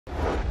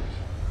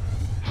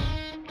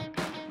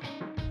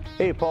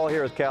Hey, Paul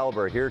here with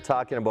Caliber, here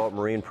talking about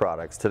marine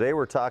products. Today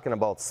we're talking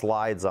about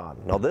Slydz-On.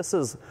 Now this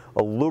is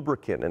a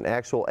lubricant, an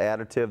actual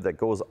additive that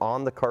goes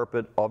on the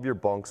carpet of your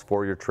bunks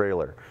for your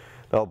trailer.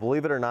 Now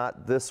believe it or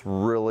not, this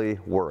really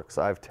works.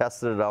 I've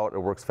tested it out, it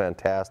works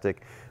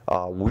fantastic.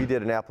 We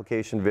did an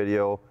application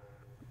video,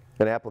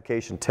 an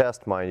application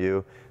test mind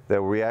you,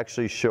 that we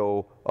actually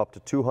show up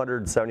to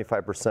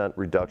 275%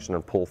 reduction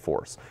in pull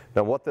force.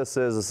 Now what this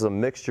is a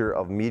mixture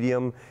of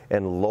medium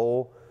and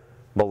low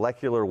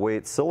molecular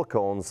weight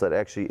silicones that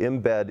actually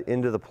embed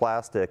into the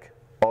plastic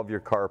of your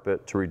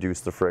carpet to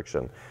reduce the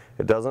friction.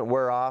 It doesn't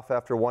wear off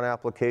after one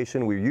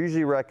application. We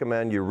usually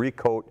recommend you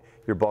recoat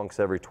your bunks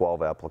every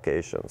 12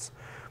 applications.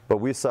 But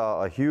we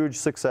saw a huge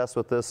success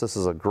with this. This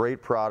is a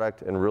great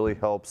product and really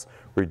helps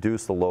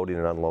reduce the loading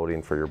and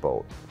unloading for your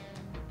boat.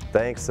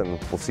 Thanks, and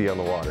we'll see you on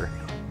the water.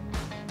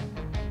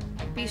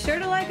 Be sure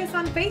to like us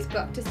on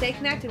Facebook to stay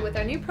connected with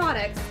our new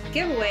products,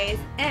 giveaways,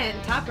 and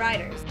top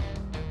riders.